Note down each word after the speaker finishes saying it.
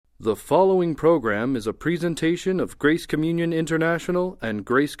The following program is a presentation of Grace Communion International and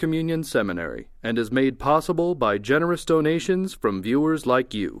Grace Communion Seminary and is made possible by generous donations from viewers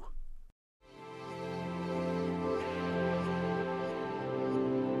like you.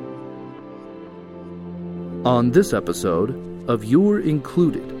 On this episode, A Viewer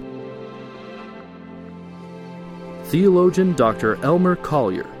Included, theologian Dr. Elmer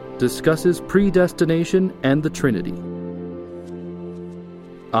Colyer discusses predestination and the Trinity.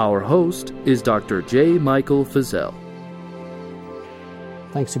 Our host is Dr. J. Michael Fizel.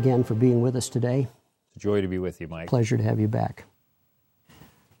 Thanks again for being with us today. It's a joy to be with you, Mike. Pleasure to have you back.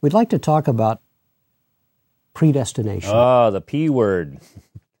 We'd like to talk about predestination. The P word.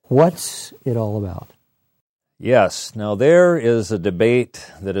 What's it all about? Yes. Now, there is a debate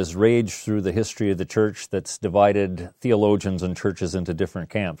that has raged through the history of the church that's divided theologians and churches into different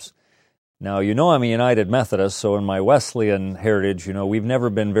camps. Now, you know I'm a United Methodist, so in my Wesleyan heritage, we've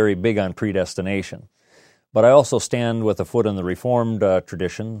never been very big on predestination. But I also stand with a foot in the Reformed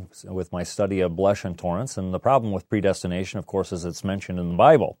tradition with my study of Blesh and Torrance, and the problem with predestination, of course, is it's mentioned in the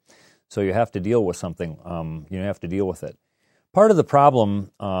Bible. So you have to deal with something, you have to deal with it. Part of the problem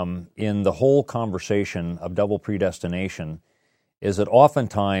in the whole conversation of double predestination is that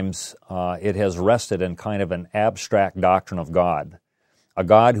oftentimes it has rested in kind of an abstract doctrine of God. A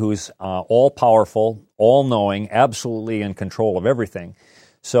God who's all-powerful, all-knowing, absolutely in control of everything.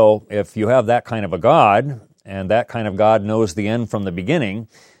 So if you have that kind of a God, and that kind of God knows the end from the beginning,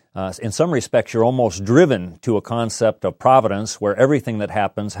 in some respects you're almost driven to a concept of providence where everything that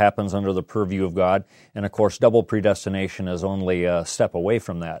happens under the purview of God, and of course double predestination is only a step away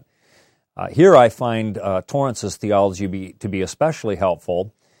from that. Here I find Torrance's theology to be especially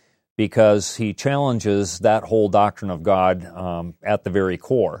helpful, because he challenges that whole doctrine of God at the very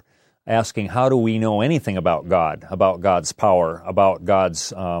core, asking how do we know anything about God, about God's power, about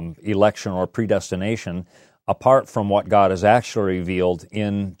God's election or predestination, apart from what God has actually revealed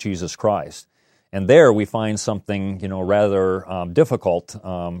in Jesus Christ. And there we find something, rather difficult,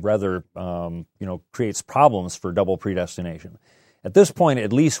 creates problems for double predestination. At this point,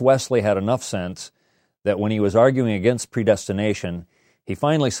 at least Wesley had enough sense that when he was arguing against predestination, he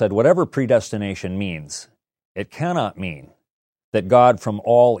finally said, whatever predestination means, it cannot mean that God from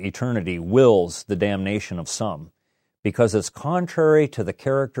all eternity wills the damnation of some, because it's contrary to the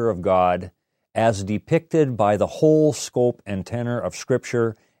character of God as depicted by the whole scope and tenor of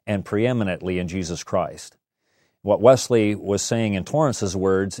Scripture and preeminently in Jesus Christ. What Wesley was saying in Torrance's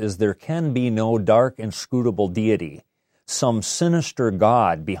words is there can be no dark, inscrutable deity, some sinister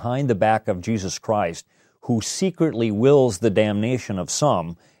God behind the back of Jesus Christ, who secretly wills the damnation of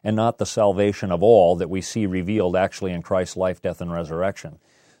some and not the salvation of all that we see revealed actually in Christ's life, death, and resurrection.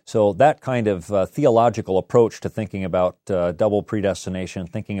 So that kind of theological approach to thinking about double predestination,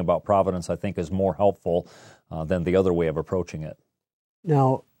 thinking about providence, I think is more helpful than the other way of approaching it.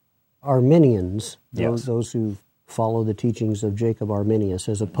 Now, Arminians, Yes. those who follow the teachings of Jacob Arminius,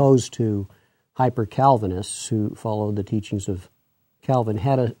 as opposed to hyper-Calvinists who follow the teachings of Calvin,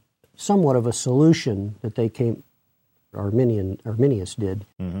 had somewhat of a solution that Arminius did,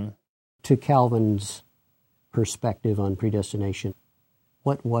 to Calvin's perspective on predestination.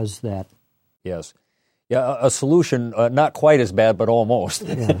 What was that? Yes. Yeah, a solution, not quite as bad, but almost.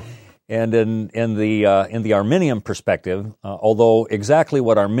 Yeah. And in the Arminian perspective, although exactly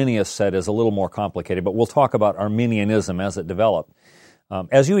what Arminius said is a little more complicated, but we'll talk about Arminianism as it developed.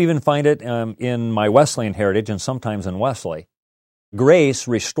 As you even find it in my Wesleyan heritage and sometimes in Wesley, grace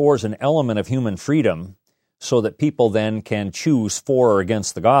restores an element of human freedom so that people then can choose for or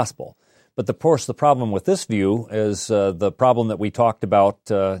against the gospel. But of course, the problem with this view is the problem that we talked about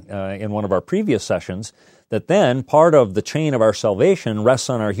in one of our previous sessions, that then part of the chain of our salvation rests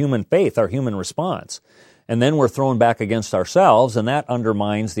on our human faith, our human response. And then we're thrown back against ourselves, and that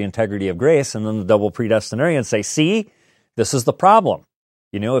undermines the integrity of grace, and then the double predestinarians say, see, this is the problem.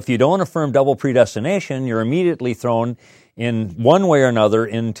 If you don't affirm double predestination, you're immediately thrown in one way or another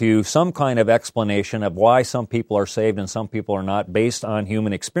into some kind of explanation of why some people are saved and some people are not based on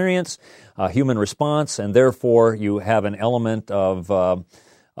human experience, human response, and therefore you have an element of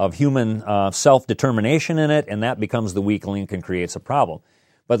human self-determination in it, and that becomes the weak link and creates a problem.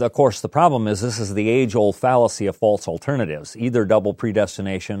 But of course the problem is this is the age-old fallacy of false alternatives, either double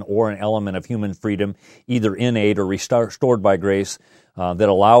predestination or an element of human freedom, either innate or restored by grace, that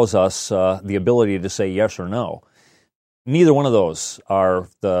allows us the ability to say yes or no. Neither one of those are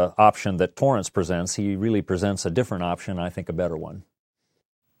the option that Torrance presents. He really presents a different option, I think a better one.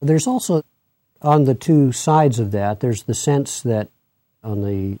 There's also, on the two sides of that, there's the sense that on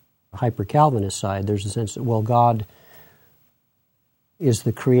the hyper-Calvinist side, there's a sense that, well, God is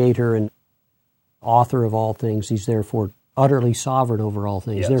the creator and author of all things. He's therefore utterly sovereign over all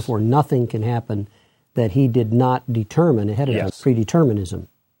things. Yes. Therefore, nothing can happen that he did not determine ahead of time, predeterminism.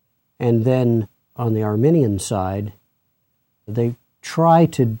 And then on the Arminian side, they try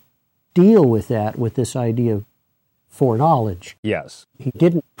to deal with that with this idea of foreknowledge. Yes. He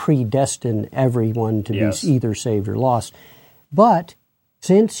didn't predestine everyone to Yes. be either saved or lost. But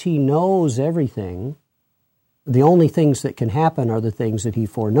since he knows everything, the only things that can happen are the things that he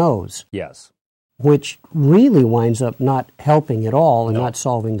foreknows. Yes. Which really winds up not helping at all and No. not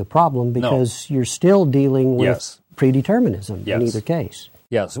solving the problem, because you're still dealing with Yes. predeterminism in Yes. either case.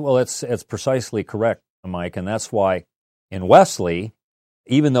 Yes, well, it's precisely correct, Mike, and that's why in Wesley,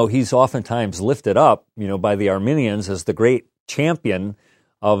 even though he's oftentimes lifted up, by the Arminians as the great champion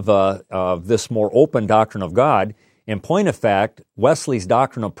of this more open doctrine of God, in point of fact, Wesley's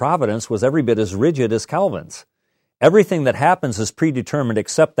doctrine of providence was every bit as rigid as Calvin's. Everything that happens is predetermined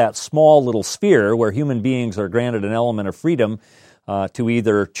except that small little sphere where human beings are granted an element of freedom to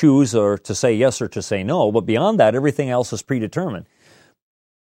either choose or to say yes or to say no. But beyond that, everything else is predetermined.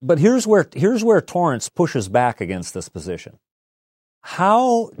 But here's where Torrance pushes back against this position.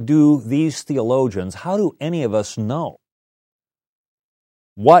 How do these theologians, how do any of us know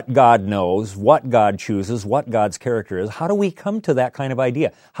what God knows, what God chooses, what God's character is? How do we come to that kind of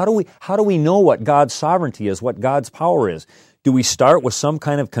idea? How do we know what God's sovereignty is, what God's power is? Do we start with some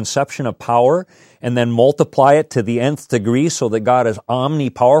kind of conception of power and then multiply it to the nth degree so that God is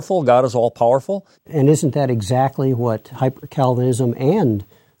omnipowerful, God is all-powerful? And isn't that exactly what hyper-Calvinism and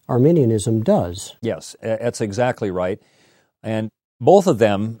Arminianism does? Yes, that's exactly right. And both of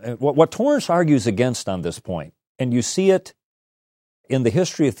them, what Torrance argues against on this point, and you see it in the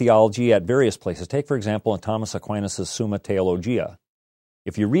history of theology at various places. Take, for example, in Thomas Aquinas' Summa Theologia.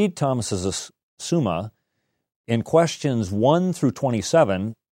 If you read Thomas's Summa, in questions 1 through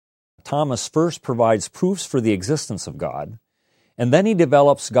 27, Thomas first provides proofs for the existence of God, and then he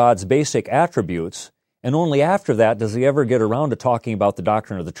develops God's basic attributes, and only after that does he ever get around to talking about the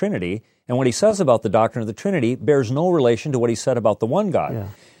doctrine of the Trinity, and what he says about the doctrine of the Trinity bears no relation to what he said about the one God. Yeah.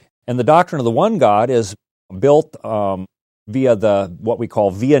 And the doctrine of the one God is built via what we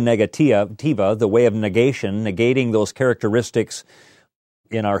call via negativa, the way of negation, negating those characteristics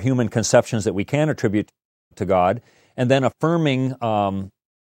in our human conceptions that we can attribute to God, and then affirming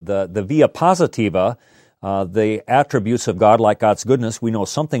the via positiva, the attributes of God, like God's goodness. We know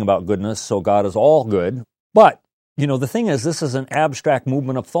something about goodness, so God is all good. But, the thing is, this is an abstract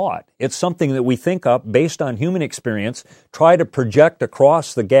movement of thought. It's something that we think up based on human experience, try to project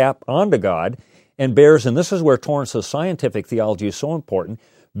across the gap onto God, and bears, and this is where Torrance's scientific theology is so important,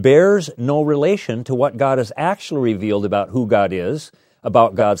 bears no relation to what God has actually revealed about who God is,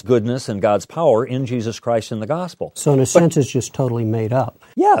 about God's goodness and God's power in Jesus Christ in the gospel. So in a sense, it's just totally made up.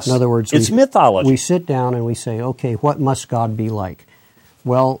 Yes. In other words, it's mythology. We sit down and we say, okay, what must God be like?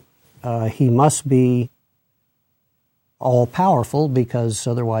 Well, he must be all-powerful, because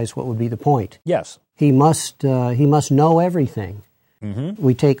otherwise what would be the point? Yes. He must know everything. Mm-hmm.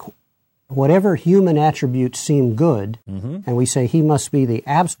 We take whatever human attributes seem good, and we say he must be the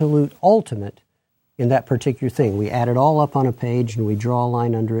absolute ultimate in that particular thing. We add it all up on a page and we draw a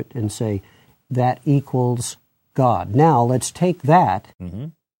line under it and say that equals God. Now let's take that,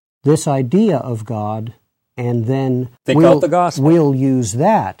 this idea of God, and then think out the gospel. We'll use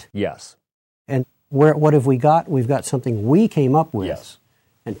that. Yes. And what have we got? We've got something we came up with. Yes.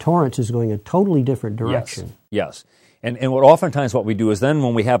 And Torrance is going a totally different direction. Yes. And oftentimes what we do is then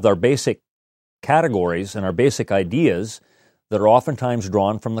when we have our basic categories and our basic ideas that are oftentimes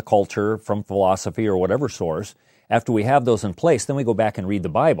drawn from the culture, from philosophy, or whatever source, after we have those in place, then we go back and read the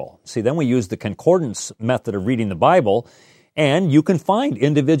Bible. See, then we use the concordance method of reading the Bible, and you can find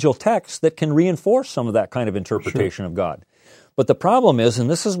individual texts that can reinforce some of that kind of interpretation of God. But the problem is, and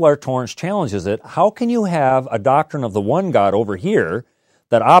this is where Torrance challenges it, how can you have a doctrine of the one God over here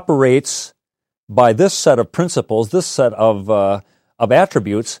that operates by this set of principles, this set of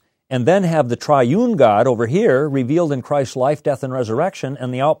attributes, and then have the triune God over here revealed in Christ's life, death, and resurrection,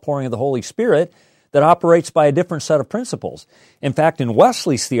 and the outpouring of the Holy Spirit that operates by a different set of principles? In fact, in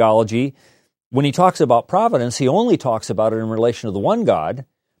Wesley's theology, when he talks about providence, he only talks about it in relation to the one God,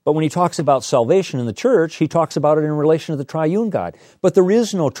 but when he talks about salvation in the church, he talks about it in relation to the triune God. But there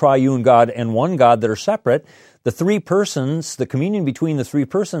is no triune God and one God that are separate. The three persons, the communion between the three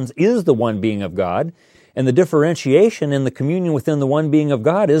persons is the one being of God, and the differentiation in the communion within the one being of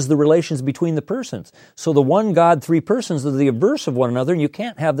God is the relations between the persons. So the one God, three persons are the averse of one another, and you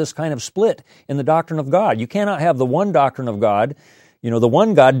can't have this kind of split in the doctrine of God. You cannot have the one doctrine of God the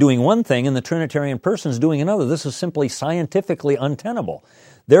one God doing one thing and the Trinitarian persons doing another. This is simply scientifically untenable.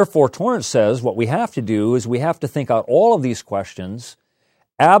 Therefore, Torrance says what we have to do is we have to think out all of these questions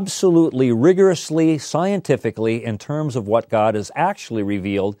absolutely, rigorously, scientifically in terms of what God has actually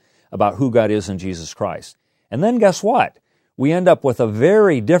revealed about who God is in Jesus Christ. And then guess what? We end up with a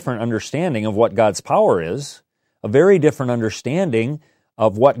very different understanding of what God's power is, a very different understanding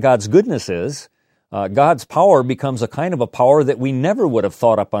of what God's goodness is. God's power becomes a kind of a power that we never would have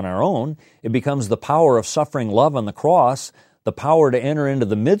thought up on our own. It becomes the power of suffering love on the cross, the power to enter into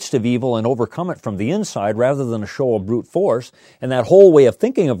the midst of evil and overcome it from the inside rather than a show of brute force. And that whole way of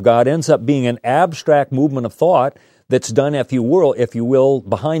thinking of God ends up being an abstract movement of thought that's done, if you will,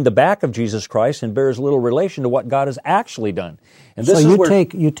 behind the back of Jesus Christ and bears little relation to what God has actually done. And this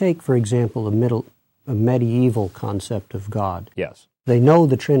you take, for example, a medieval concept of God. Yes. They know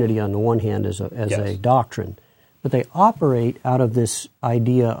the Trinity on the one hand as a doctrine, but they operate out of this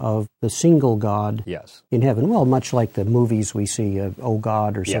idea of the single God in heaven. Well, much like the movies we see of Oh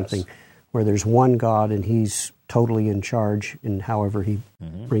God or something, where there's one God and He's totally in charge in however He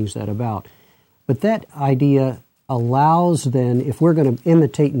brings that about. But that idea allows then, if we're going to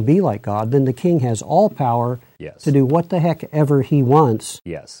imitate and be like God, then the King has all power to do what the heck ever He wants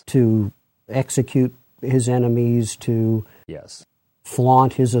to execute His enemies, to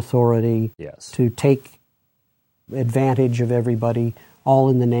flaunt His authority, to take advantage of everybody, all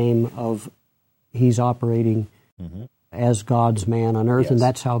in the name of He's operating as God's man on earth, and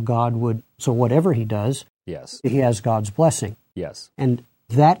that's how God would. So whatever He does, He has God's blessing. And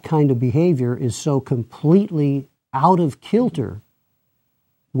that kind of behavior is so completely out of kilter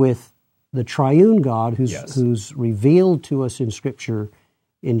with the triune God who's revealed to us in Scripture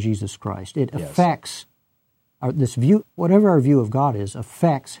in Jesus Christ. It affects this view, whatever our view of God is,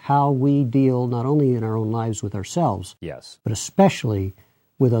 affects how we deal not only in our own lives with ourselves, but especially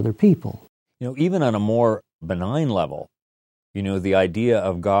with other people. Even on a more benign level, the idea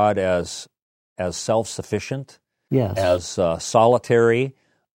of God as self-sufficient, as solitary,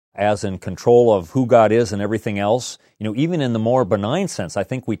 as in control of who God is and everything else, even in the more benign sense, I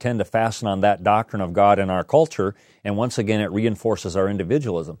think we tend to fasten on that doctrine of God in our culture, and once again it reinforces our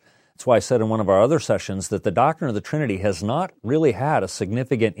individualism. That's why I said in one of our other sessions that the doctrine of the Trinity has not really had a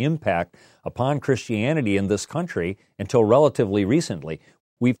significant impact upon Christianity in this country until relatively recently.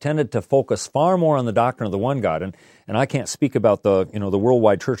 We've tended to focus far more on the doctrine of the one God, and I can't speak about the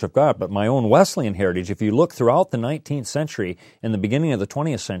worldwide Church of God, but my own Wesleyan heritage, if you look throughout the 19th century and the beginning of the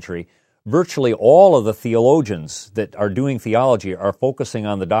 20th century, virtually all of the theologians that are doing theology are focusing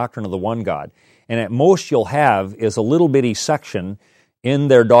on the doctrine of the one God. And at most you'll have is a little bitty section in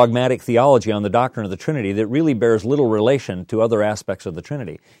their dogmatic theology on the doctrine of the Trinity that really bears little relation to other aspects of the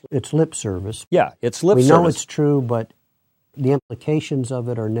Trinity. It's lip service. Yeah, it's lip service. We know it's true, but the implications of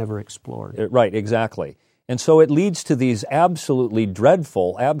it are never explored. Right, exactly. And so it leads to these absolutely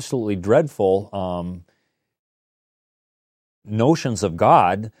dreadful notions of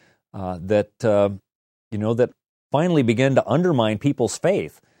God that finally begin to undermine people's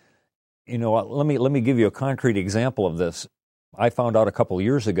faith. Let me give you a concrete example of this. I found out a couple of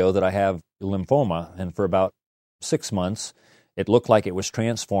years ago that I have lymphoma, and for about 6 months, it looked like it was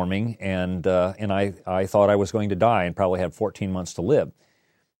transforming, and I thought I was going to die and probably have 14 months to live.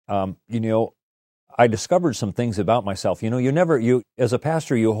 I discovered some things about myself. You as a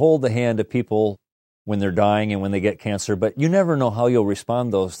pastor, you hold the hand of people when they're dying and when they get cancer, but you never know how you'll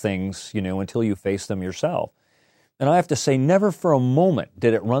respond to those things, until you face them yourself. And I have to say, never for a moment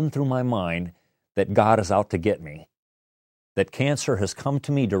did it run through my mind that God is out to get me, that cancer has come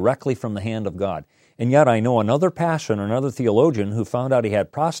to me directly from the hand of God. And yet I know another pastor and another theologian who found out he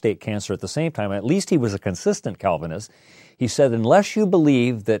had prostate cancer at the same time. At least he was a consistent Calvinist. He said, unless you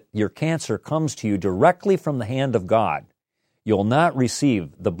believe that your cancer comes to you directly from the hand of God, you'll not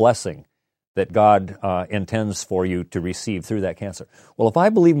receive the blessing that God intends for you to receive through that cancer. Well, if I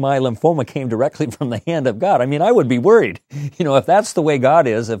believe my lymphoma came directly from the hand of God, I would be worried. If that's the way God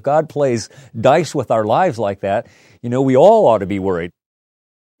is, if God plays dice with our lives like that, we all ought to be worried.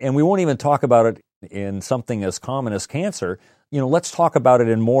 And we won't even talk about it in something as common as cancer. Let's talk about it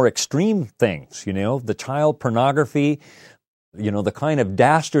in more extreme things, the child pornography, the kind of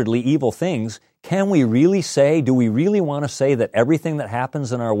dastardly evil things. Can we really say, do we really want to say that everything that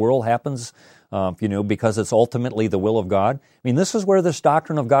happens in our world happens, because it's ultimately the will of God? This is where this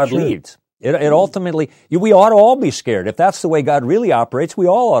doctrine of God leads. It ultimately, we ought to all be scared. If that's the way God really operates, we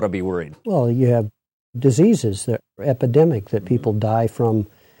all ought to be worried. Well, you have diseases that are epidemic that people die from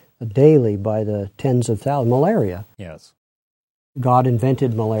daily by the tens of thousands. Malaria. Yes. God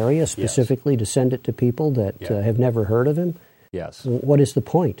invented malaria specifically to send it to people that have never heard of Him. Yes. What is the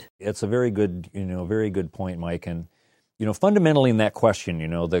point? It's a very good point, Mike. And, fundamentally in that question,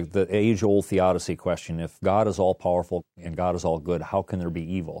 the age-old theodicy question, if God is all-powerful and God is all good, how can there be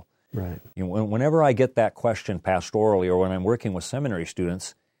evil? Right. Whenever I get that question pastorally or when I'm working with seminary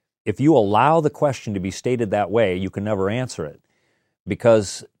students, if you allow the question to be stated that way, you can never answer it,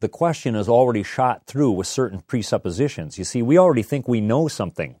 because the question is already shot through with certain presuppositions. You see, we already think we know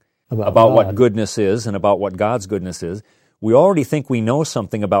something about what goodness is and about what God's goodness is. We already think we know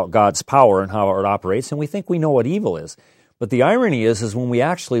something about God's power and how it operates, and we think we know what evil is. But the irony is when we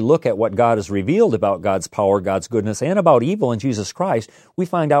actually look at what God has revealed about God's power, God's goodness, and about evil in Jesus Christ, we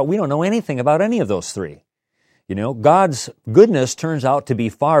find out we don't know anything about any of those three. God's goodness turns out to be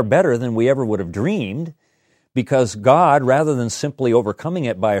far better than we ever would have dreamed, because God, rather than simply overcoming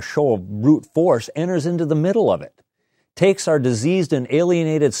it by a show of brute force, enters into the middle of it, takes our diseased and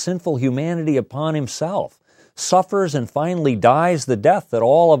alienated sinful humanity upon himself, suffers and finally dies the death that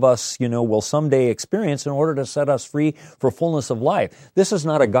all of us, will someday experience in order to set us free for fullness of life. This is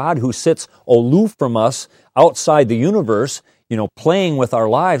not a God who sits aloof from us outside the universe, playing with our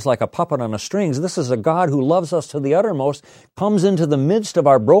lives like a puppet on a strings. This is a God who loves us to the uttermost, comes into the midst of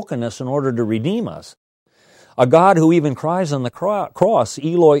our brokenness in order to redeem us. A God who even cries on the cross,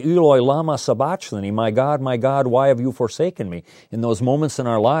 Eloi, Eloi, lama sabachthani, my God, why have you forsaken me? In those moments in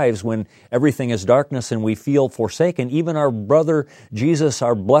our lives when everything is darkness and we feel forsaken, even our brother Jesus,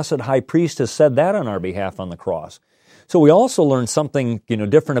 our blessed high priest, has said that on our behalf on the cross. So we also learn something,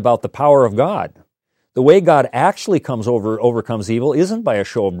 different about the power of God. The way God actually overcomes evil isn't by a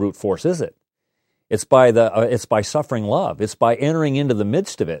show of brute force, is it? It's by suffering love. It's by entering into the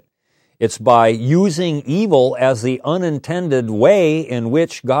midst of it. It's by using evil as the unintended way in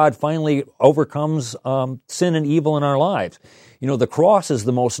which God finally overcomes sin and evil in our lives. The cross is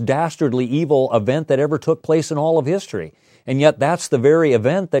the most dastardly evil event that ever took place in all of history. And yet that's the very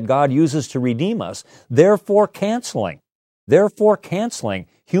event that God uses to redeem us, therefore canceling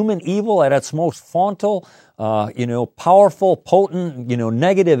human evil at its most frontal, powerful, potent,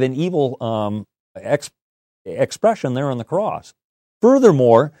 negative and evil expression there on the cross.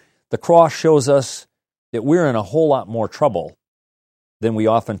 Furthermore, the cross shows us that we're in a whole lot more trouble than we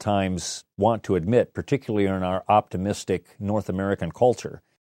oftentimes want to admit, particularly in our optimistic North American culture.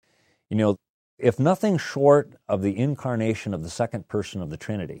 If nothing short of the incarnation of the second person of the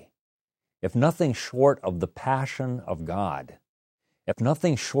Trinity, if nothing short of the passion of God, if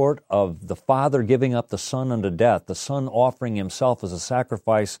nothing short of the Father giving up the Son unto death, the Son offering himself as a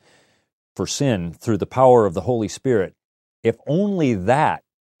sacrifice for sin through the power of the Holy Spirit, if only that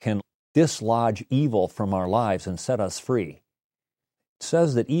can dislodge evil from our lives and set us free. It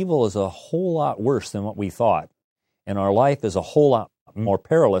says that evil is a whole lot worse than what we thought, and our life is a whole lot more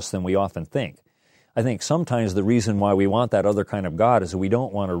perilous than we often think. I think sometimes the reason why we want that other kind of God is that we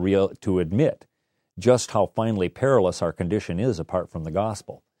don't want to admit just how finely perilous our condition is apart from the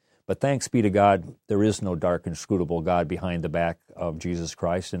gospel. But thanks be to God, there is no dark, inscrutable God behind the back of Jesus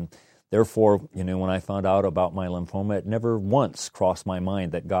Christ, and therefore, when I found out about my lymphoma, it never once crossed my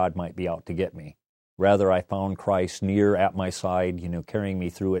mind that God might be out to get me. Rather, I found Christ near at my side, carrying me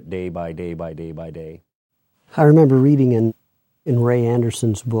through it day by day by day by day. I remember reading in Ray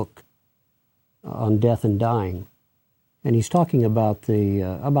Anderson's book on death and dying, and he's talking about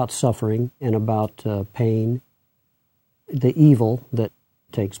about suffering and about pain, the evil that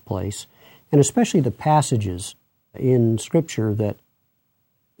takes place, and especially the passages in Scripture that,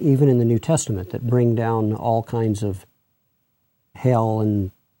 even in the New Testament, that bring down all kinds of hell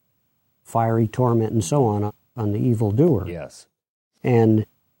and fiery torment and so on the evildoer. Yes. And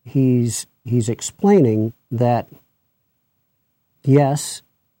he's explaining that, yes,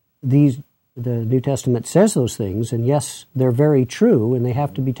 the New Testament says those things, and yes, they're very true, and they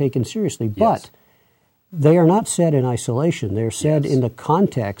have to be taken seriously, but they are not said in isolation. They're said in the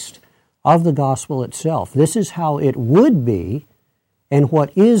context of the gospel itself. This is how it would be, and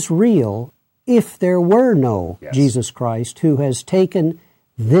what is real if there were no Jesus Christ, who has taken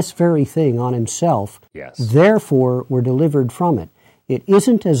this very thing on himself. Therefore, we're delivered from it. It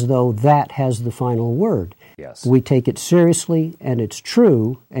isn't as though that has the final word. We take it seriously, and it's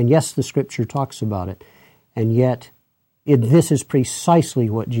true, and yes, the Scripture talks about it, and yet this is precisely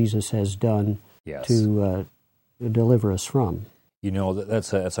what Jesus has done to deliver us from.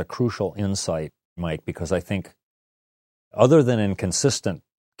 That's a crucial insight, Mike, because I think other than in consistent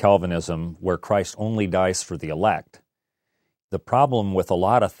Calvinism, where Christ only dies for the elect, the problem with a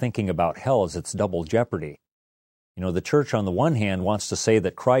lot of thinking about hell is its double jeopardy. The church on the one hand wants to say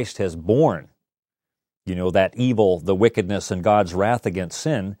that Christ has borne, that evil, the wickedness, and God's wrath against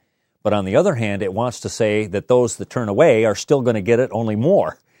sin, But on the other hand, it wants to say that those that turn away are still going to get it, only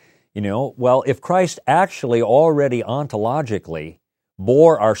more. Well, if Christ actually already ontologically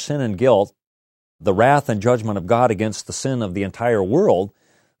bore our sin and guilt, the wrath and judgment of God against the sin of the entire world,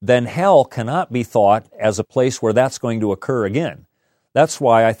 then hell cannot be thought as a place where that's going to occur again. That's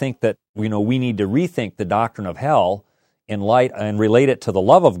why I think that we need to rethink the doctrine of hell in light and relate it to the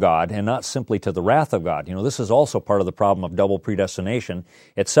love of God and not simply to the wrath of God. This is also part of the problem of double predestination.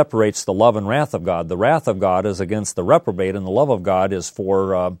 It separates the love and wrath of God. The wrath of God is against the reprobate, and the love of God is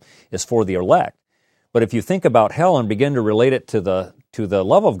for the elect. But if you think about hell and begin to relate it to the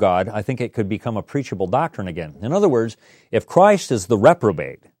love of God, I think it could become a preachable doctrine again. In other words, if Christ is the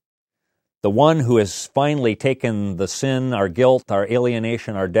reprobate, the one who has finally taken the sin, our guilt, our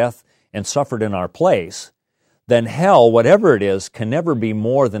alienation, our death, and suffered in our place, then hell, whatever it is, can never be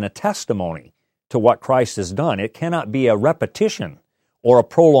more than a testimony to what Christ has done. It cannot be a repetition or a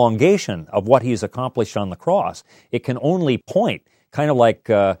prolongation of what He's accomplished on the cross. It can only point, kind of like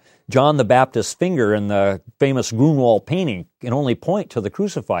John the Baptist's finger in the famous Grunewald painting, can only point to the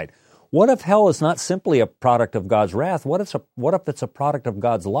crucified. What if hell is not simply a product of God's wrath? What if it's a product of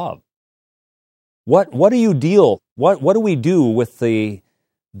God's love? What do we do with the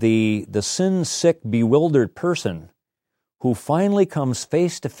sin-sick, bewildered person who finally comes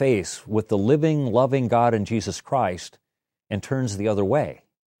face to face with the living, loving God in Jesus Christ and turns the other way?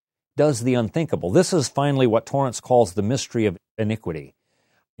 Does the unthinkable. This is finally what Torrance calls the mystery of iniquity.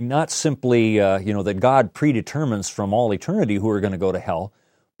 Not simply, that God predetermines from all eternity who are going to go to hell,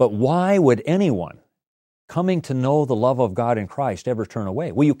 but why would anyone coming to know the love of God in Christ ever turn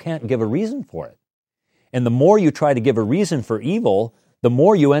away? Well, you can't give a reason for it. And the more you try to give a reason for evil, the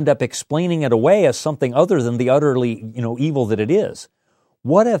more you end up explaining it away as something other than the utterly, evil that it is.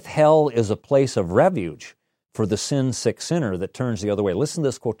 What if hell is a place of refuge for the sin-sick sinner that turns the other way? Listen to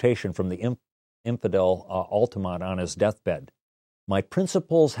this quotation from the infidel Altamont on his deathbed. "My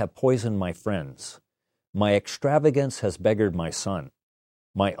principles have poisoned my friends. My extravagance has beggared my son.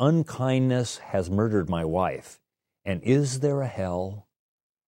 My unkindness has murdered my wife. And is there a hell?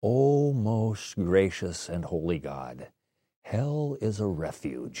 O most gracious and holy God, hell is a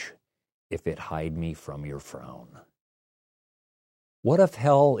refuge if it hide me from your frown." What if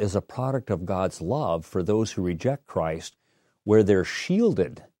hell is a product of God's love for those who reject Christ, where they're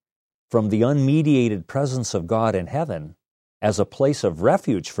shielded from the unmediated presence of God in heaven as a place of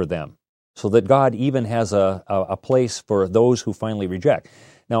refuge for them, so that God even has a place for those who finally reject?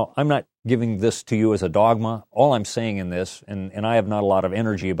 Now, I'm not giving this to you as a dogma. All I'm saying in this, and I have not a lot of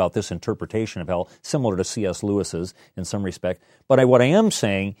energy about this interpretation of hell, similar to C.S. Lewis's in some respect, but what I am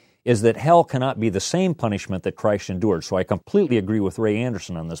saying is that hell cannot be the same punishment that Christ endured. So I completely agree with Ray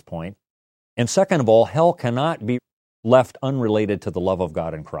Anderson on this point. And second of all, hell cannot be left unrelated to the love of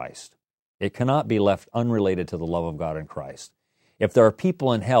God in Christ. It cannot be left unrelated to the love of God in Christ. If there are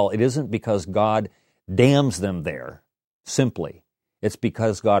people in hell, it isn't because God damns them there, simply. It's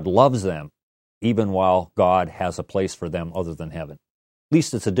because God loves them, even while God has a place for them other than heaven. At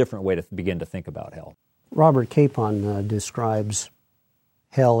least it's a different way to begin to think about hell. Robert Capon describes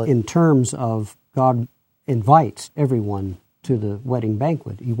hell in terms of God invites everyone to the wedding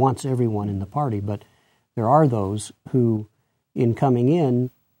banquet. He wants everyone in the party, but there are those who, in coming in,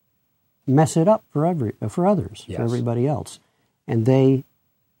 mess it up for others, yes, for everybody else. And they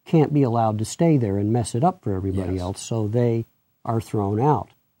can't be allowed to stay there and mess it up for everybody yes, else, so they are thrown out.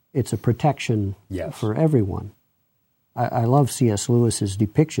 It's a protection yes, for everyone. I love C.S. Lewis's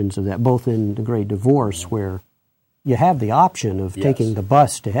depictions of that, both in The Great Divorce, where you have the option of yes, taking the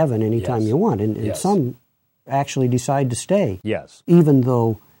bus to heaven anytime yes, you want, and yes, some actually decide to stay, yes, even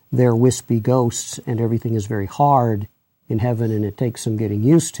though they're wispy ghosts and everything is very hard in heaven and it takes some getting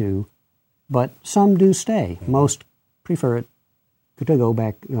used to, but some do stay. Mm-hmm. Most prefer it to go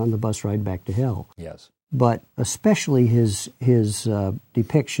back on the bus ride back to hell. yes. But especially his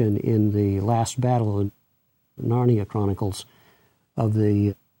depiction in the last battle in Narnia Chronicles of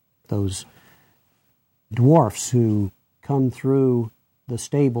those dwarfs who come through the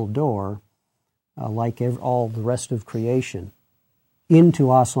stable door, like all the rest of creation, into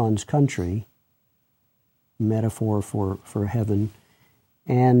Aslan's country, metaphor for heaven,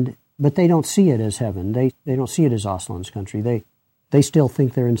 but they don't see it as heaven. They don't see it as Aslan's country. They still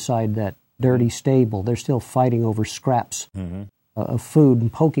think they're inside that dirty stable. They're still fighting over scraps of food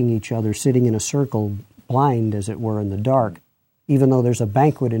and poking each other, sitting in a circle, blind, as it were, in the dark, even though there's a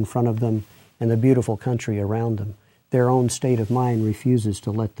banquet in front of them and the beautiful country around them. Their own state of mind refuses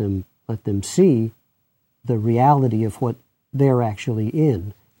to let them see the reality of what they're actually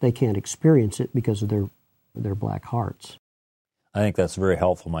in. They can't experience it because of their black hearts. I think that's very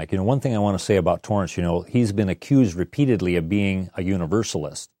helpful, Mike. One thing I want to say about Torrance, he's been accused repeatedly of being a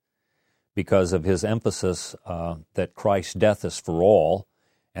universalist because of his emphasis that Christ's death is for all,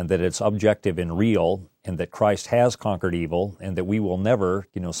 and that it's objective and real, and that Christ has conquered evil, and that we will never,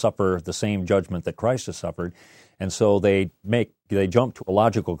 suffer the same judgment that Christ has suffered. And so they jump to a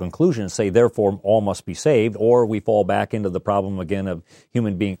logical conclusion and say, therefore, all must be saved, or we fall back into the problem again of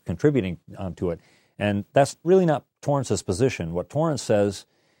human beings contributing to it. And that's really not Torrance's position. What Torrance says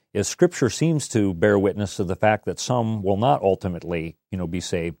is Scripture seems to bear witness to the fact that some will not ultimately, be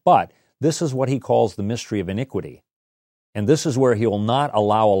saved, but this is what he calls the mystery of iniquity. And this is where he will not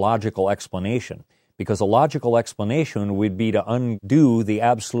allow a logical explanation, because a logical explanation would be to undo the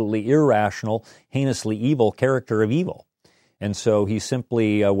absolutely irrational, heinously evil character of evil. And so he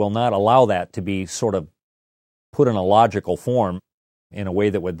simply will not allow that to be sort of put in a logical form in a way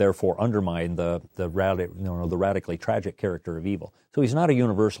that would therefore undermine the radically tragic character of evil. So he's not a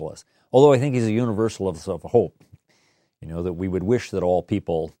universalist, although I think he's a universalist of hope, that we would wish that all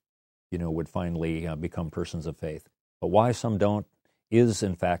people, would finally become persons of faith. But why some don't is,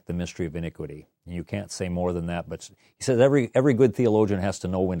 in fact, the mystery of iniquity. You can't say more than that, but he says every good theologian has to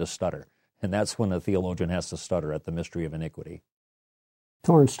know when to stutter, and that's when a theologian has to stutter at the mystery of iniquity.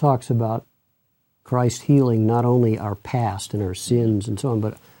 Torrance talks about Christ healing not only our past and our sins and so on,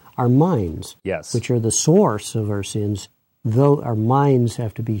 but our minds, yes, which are the source of our sins, though our minds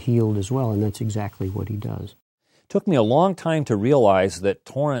have to be healed as well, and that's exactly what he does. It took me a long time to realize that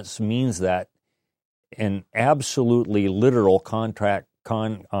Torrance means that in absolutely literal concrete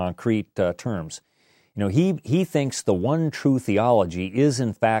terms. He thinks the one true theology is,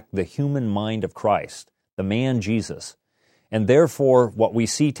 in fact, the human mind of Christ, the man Jesus. And therefore, what we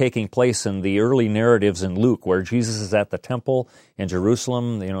see taking place in the early narratives in Luke, where Jesus is at the temple in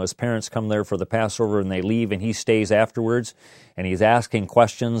Jerusalem, his parents come there for the Passover and they leave, and he stays afterwards, and he's asking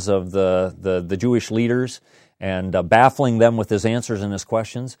questions of the Jewish leaders and baffling them with his answers and his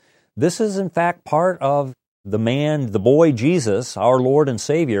questions. This is, in fact, part of the boy Jesus, our Lord and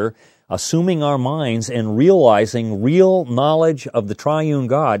Savior, assuming our minds and realizing real knowledge of the triune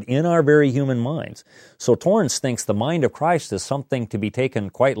God in our very human minds. So Torrance thinks the mind of Christ is something to be taken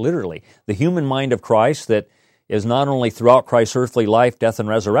quite literally. The human mind of Christ that is not only throughout Christ's earthly life, death, and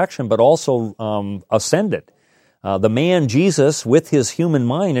resurrection, but also ascended. The man Jesus, with his human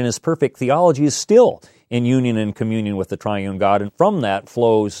mind and his perfect theology, is still in union and communion with the triune God, and from that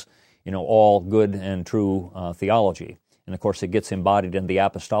flows all good and true theology. And of course, it gets embodied in the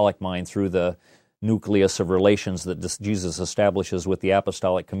apostolic mind through the nucleus of relations that Jesus establishes with the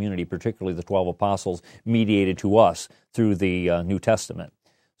apostolic community, particularly the 12 apostles, mediated to us through the New Testament.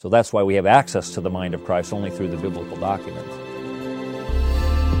 So that's why we have access to the mind of Christ only through the biblical documents.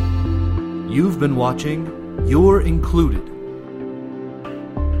 You've been watching You're Included,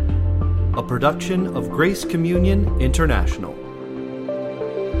 a production of Grace Communion International.